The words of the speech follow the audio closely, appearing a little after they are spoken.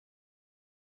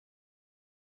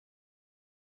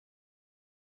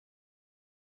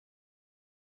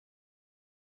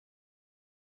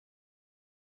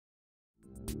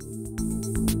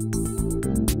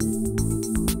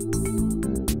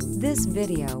This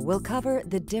video will cover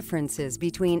the differences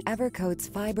between Evercoat's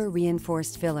fiber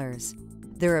reinforced fillers,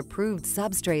 their approved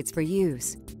substrates for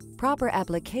use, proper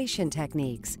application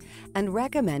techniques, and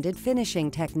recommended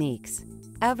finishing techniques.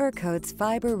 Evercoat's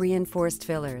fiber reinforced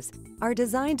fillers are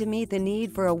designed to meet the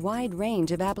need for a wide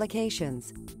range of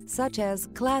applications, such as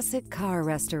classic car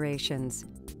restorations,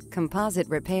 composite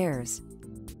repairs,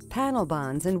 panel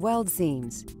bonds and weld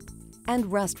seams,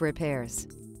 and rust repairs.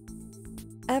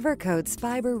 Evercoat's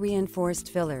fiber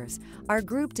reinforced fillers are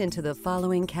grouped into the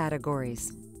following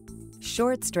categories: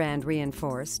 short strand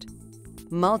reinforced,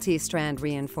 multi-strand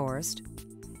reinforced,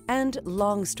 and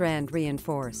long strand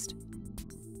reinforced.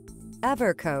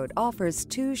 Evercoat offers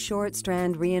two short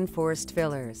strand reinforced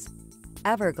fillers,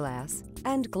 Everglass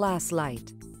and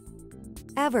glass-lite.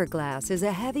 Everglass is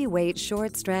a heavyweight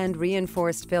short strand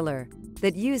reinforced filler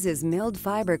that uses milled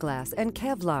fiberglass and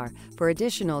Kevlar for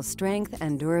additional strength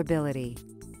and durability.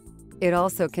 It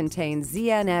also contains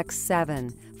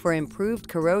ZNX7 for improved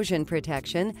corrosion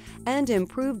protection and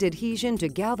improved adhesion to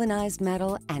galvanized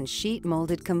metal and sheet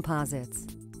molded composites.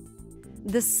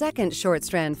 The second short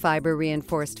strand fiber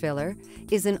reinforced filler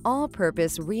is an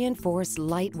all-purpose reinforced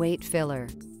lightweight filler,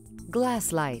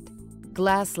 glass-lite.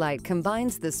 Glass-lite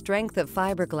combines the strength of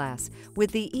fiberglass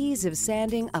with the ease of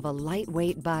sanding of a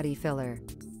lightweight body filler.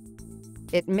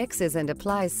 It mixes and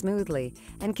applies smoothly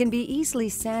and can be easily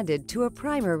sanded to a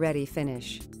primer-ready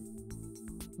finish.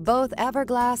 Both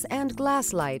Everglass and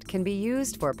glass-lite can be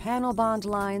used for panel bond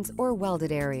lines or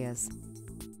welded areas.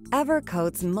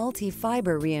 Evercoat's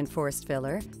multi-fiber reinforced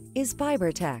filler is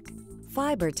FiberTech.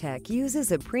 FiberTech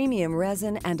uses a premium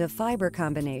resin and a fiber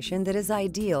combination that is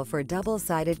ideal for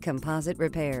double-sided composite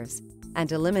repairs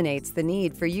and eliminates the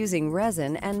need for using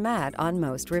resin and mat on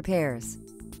most repairs.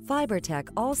 FiberTech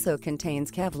also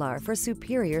contains Kevlar for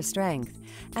superior strength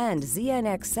and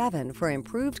ZNX7 for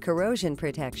improved corrosion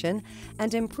protection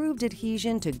and improved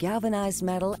adhesion to galvanized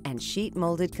metal and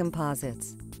sheet-molded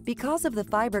composites. Because of the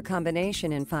fiber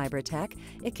combination in FiberTech,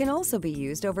 it can also be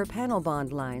used over panel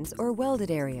bond lines or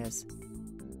welded areas.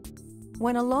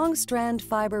 When a long strand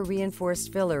fiber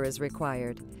reinforced filler is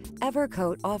required,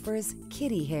 Evercoat offers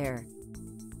Kitty Hair.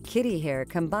 Kitty Hair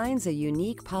combines a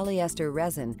unique polyester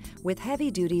resin with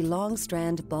heavy-duty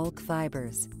long-strand bulk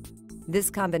fibers.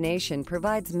 This combination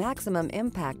provides maximum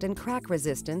impact and crack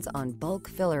resistance on bulk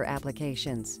filler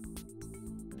applications.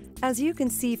 As you can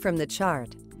see from the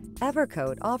chart,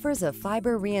 Evercoat offers a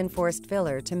fiber reinforced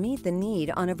filler to meet the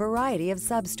need on a variety of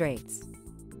substrates.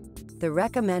 The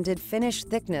recommended finish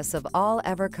thickness of all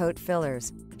Evercoat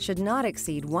fillers should not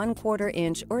exceed 1/4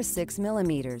 inch or 6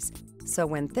 millimeters. So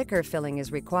when thicker filling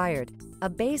is required, a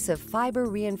base of fiber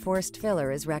reinforced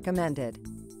filler is recommended.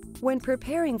 When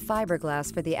preparing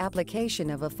fiberglass for the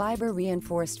application of a fiber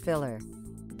reinforced filler,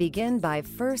 begin by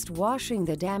first washing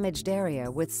the damaged area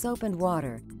with soap and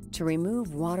water to remove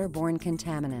waterborne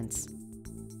contaminants.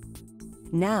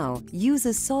 Now, use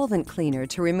a solvent cleaner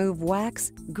to remove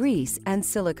wax, grease, and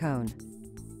silicone.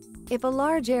 If a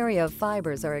large area of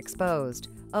fibers are exposed,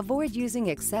 avoid using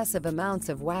excessive amounts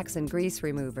of wax and grease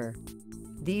remover.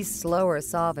 These slower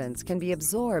solvents can be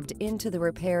absorbed into the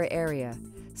repair area,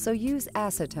 so use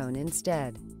acetone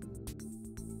instead.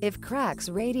 If cracks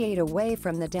radiate away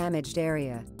from the damaged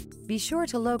area, be sure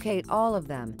to locate all of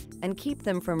them and keep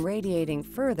them from radiating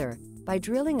further by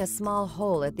drilling a small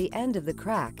hole at the end of the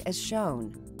crack as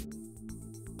shown.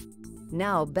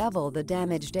 Now bevel the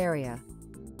damaged area.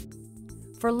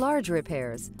 For large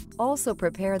repairs, also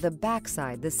prepare the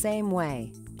backside the same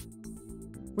way.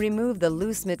 Remove the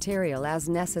loose material as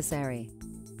necessary.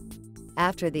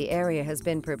 After the area has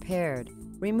been prepared,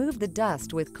 remove the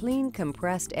dust with clean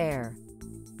compressed air.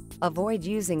 Avoid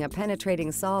using a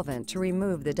penetrating solvent to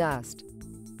remove the dust.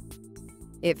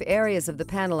 If areas of the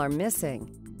panel are missing,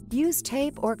 use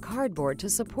tape or cardboard to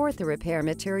support the repair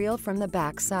material from the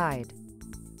back side.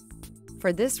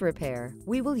 For this repair,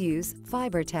 we will use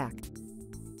FiberTech.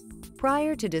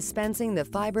 Prior to dispensing the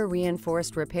fiber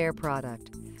reinforced repair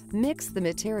product, mix the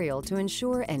material to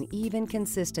ensure an even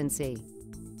consistency.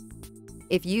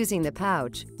 If using the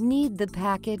pouch, knead the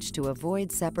package to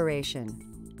avoid separation.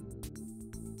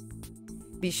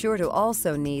 Be sure to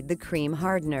also knead the cream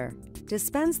hardener.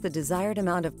 Dispense the desired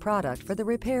amount of product for the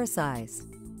repair size.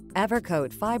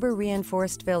 Evercoat fiber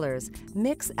reinforced fillers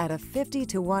mix at a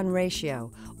 50:1 ratio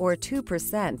or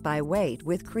 2% by weight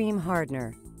with cream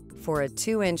hardener. For a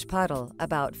 2-inch puddle,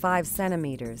 about 5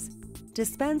 centimeters,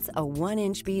 dispense a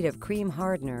 1-inch bead of cream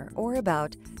hardener or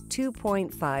about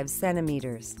 2.5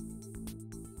 centimeters.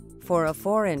 For a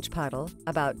 4-inch puddle,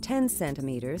 about 10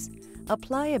 centimeters,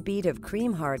 apply a bead of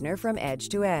cream hardener from edge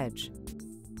to edge.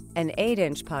 An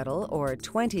 8-inch puddle, or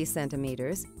 20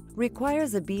 centimeters,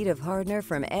 requires a bead of hardener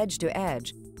from edge to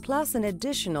edge, plus an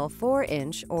additional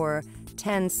 4-inch or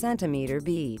 10 centimeter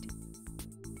bead.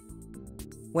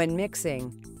 When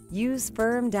mixing, use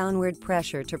firm downward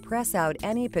pressure to press out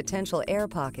any potential air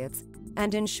pockets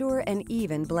and ensure an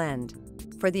even blend.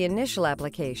 For the initial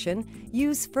application,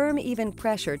 use firm, even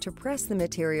pressure to press the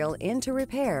material into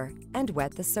repair and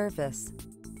wet the surface.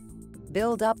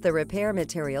 Build up the repair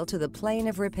material to the plane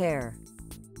of repair.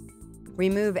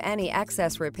 Remove any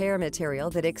excess repair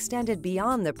material that extended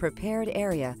beyond the prepared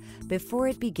area before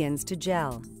it begins to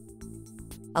gel.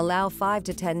 Allow 5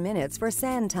 to 10 minutes for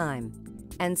sand time,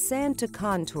 and sand to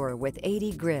contour with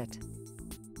 80 grit.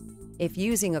 If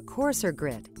using a coarser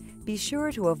grit, be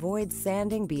sure to avoid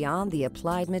sanding beyond the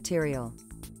applied material.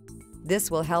 This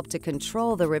will help to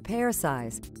control the repair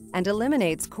size and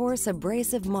eliminates coarse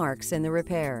abrasive marks in the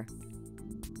repair.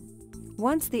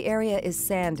 Once the area is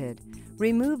sanded,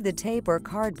 remove the tape or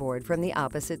cardboard from the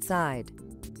opposite side.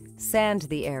 Sand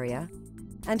the area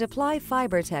and apply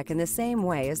FiberTech in the same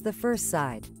way as the first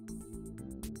side.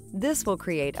 This will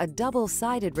create a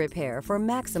double-sided repair for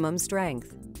maximum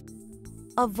strength.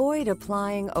 Avoid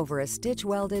applying over a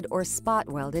stitch-welded or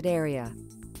spot-welded area.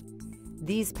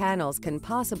 These panels can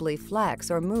possibly flex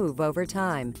or move over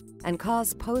time and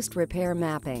cause post-repair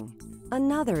mapping.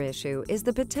 Another issue is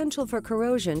the potential for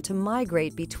corrosion to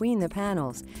migrate between the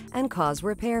panels and cause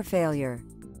repair failure.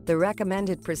 The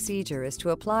recommended procedure is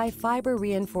to apply fiber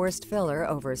reinforced filler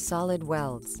over solid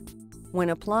welds.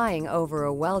 When applying over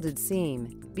a welded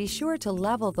seam, be sure to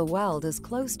level the weld as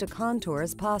close to contour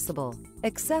as possible.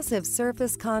 Excessive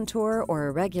surface contour or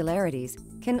irregularities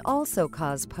can also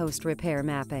cause post-repair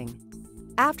mapping.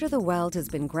 After the weld has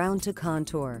been ground to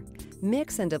contour,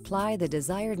 mix and apply the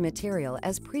desired material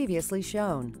as previously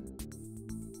shown.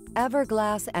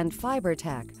 Everglass and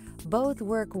FiberTech both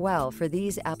work well for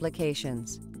these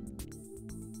applications.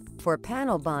 For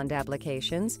panel bond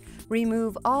applications,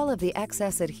 remove all of the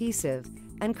excess adhesive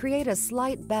and create a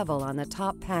slight bevel on the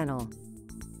top panel.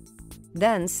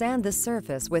 Then sand the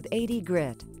surface with 80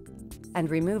 grit and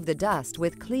remove the dust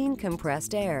with clean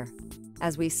compressed air.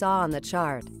 As we saw on the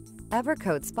chart,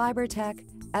 Evercoat's FiberTech,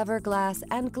 Everglass,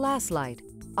 and glass-lite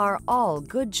are all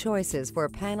good choices for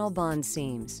panel bond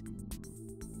seams.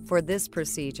 For this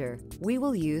procedure, we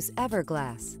will use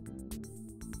Everglass.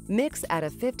 Mix at a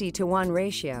 50:1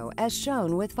 ratio as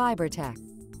shown with FiberTech.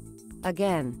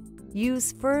 Again,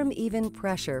 use firm, even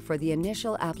pressure for the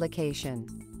initial application.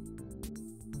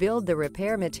 Build the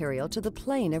repair material to the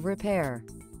plane of repair.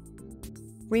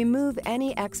 Remove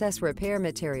any excess repair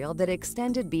material that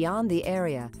extended beyond the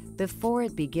area before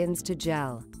it begins to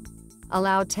gel.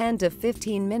 Allow 10 to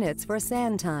 15 minutes for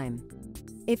sand time.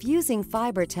 If using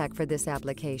FiberTech for this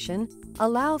application,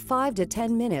 allow 5 to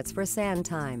 10 minutes for sand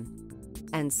time,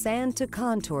 and sand to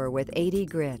contour with 80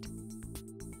 grit.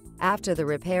 After the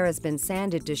repair has been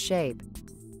sanded to shape,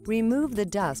 remove the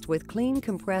dust with clean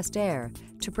compressed air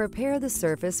to prepare the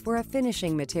surface for a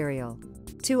finishing material.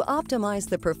 To optimize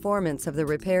the performance of the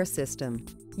repair system,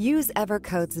 use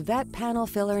Evercoat's Vet Panel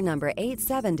Filler number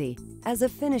 870 as a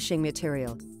finishing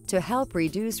material to help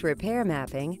reduce repair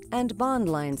mapping and bond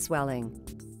line swelling.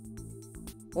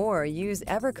 Or use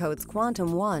Evercoat's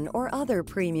Quantum 1 or other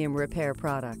premium repair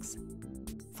products.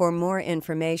 For more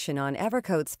information on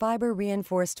Evercoat's fiber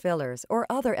reinforced fillers or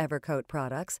other Evercoat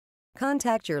products,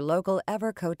 contact your local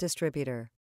Evercoat distributor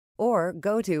or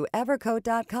go to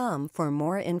evercoat.com for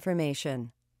more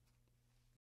information.